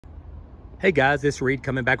Hey guys, it's Reed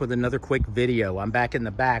coming back with another quick video. I'm back in the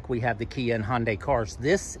back. We have the Kia and Hyundai cars.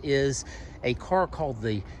 This is a car called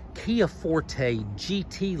the Kia Forte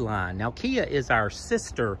GT-Line. Now, Kia is our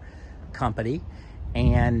sister company,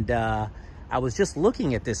 and I was just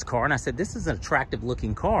looking at this car, and I said, this is an attractive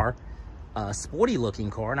looking car, sporty looking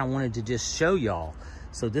car, and I wanted to just show y'all.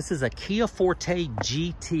 So this is a Kia Forte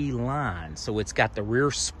GT-Line. So it's got the rear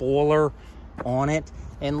spoiler on it,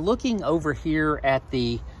 and looking over here at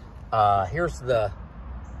the here's the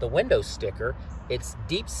window sticker. It's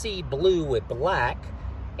deep sea blue with black,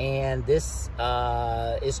 and this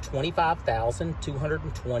is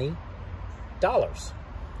 $25,220,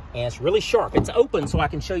 and it's really sharp. It's open so I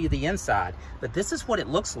can show you the inside, but this is what it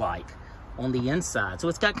looks like on the inside. So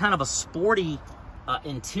it's got kind of a sporty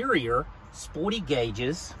interior, sporty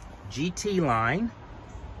gauges, GT line.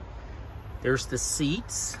 There's the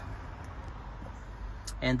seats,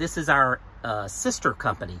 and this is our sister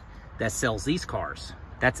company that sells these cars.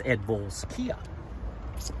 That's Ed Vol's Kia.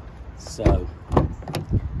 So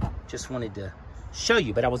just wanted to show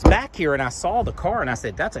you, but I was back here and I saw the car and I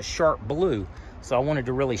said, that's a sharp blue. So I wanted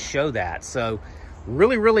to really show that. So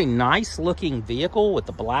really nice looking vehicle with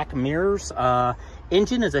the black mirrors.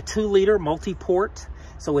 Engine is a 2-liter multi-port.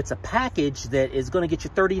 So it's a package that is going to get you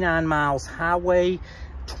 39 miles highway,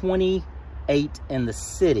 28 in the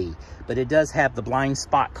city, but it does have the blind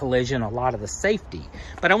spot collision, a lot of the safety.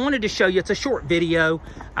 But I wanted to show you, it's a short video.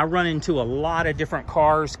 I run into a lot of different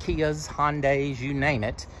cars, Kias, Hyundais, you name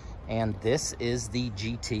it, and this is the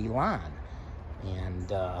GT line,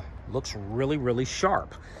 and looks really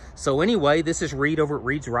sharp. So anyway, this is Reed over at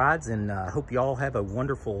Reed's Rides, and I hope you all have a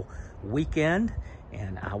wonderful weekend,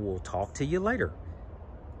 and I will talk to you later.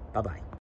 Bye-bye.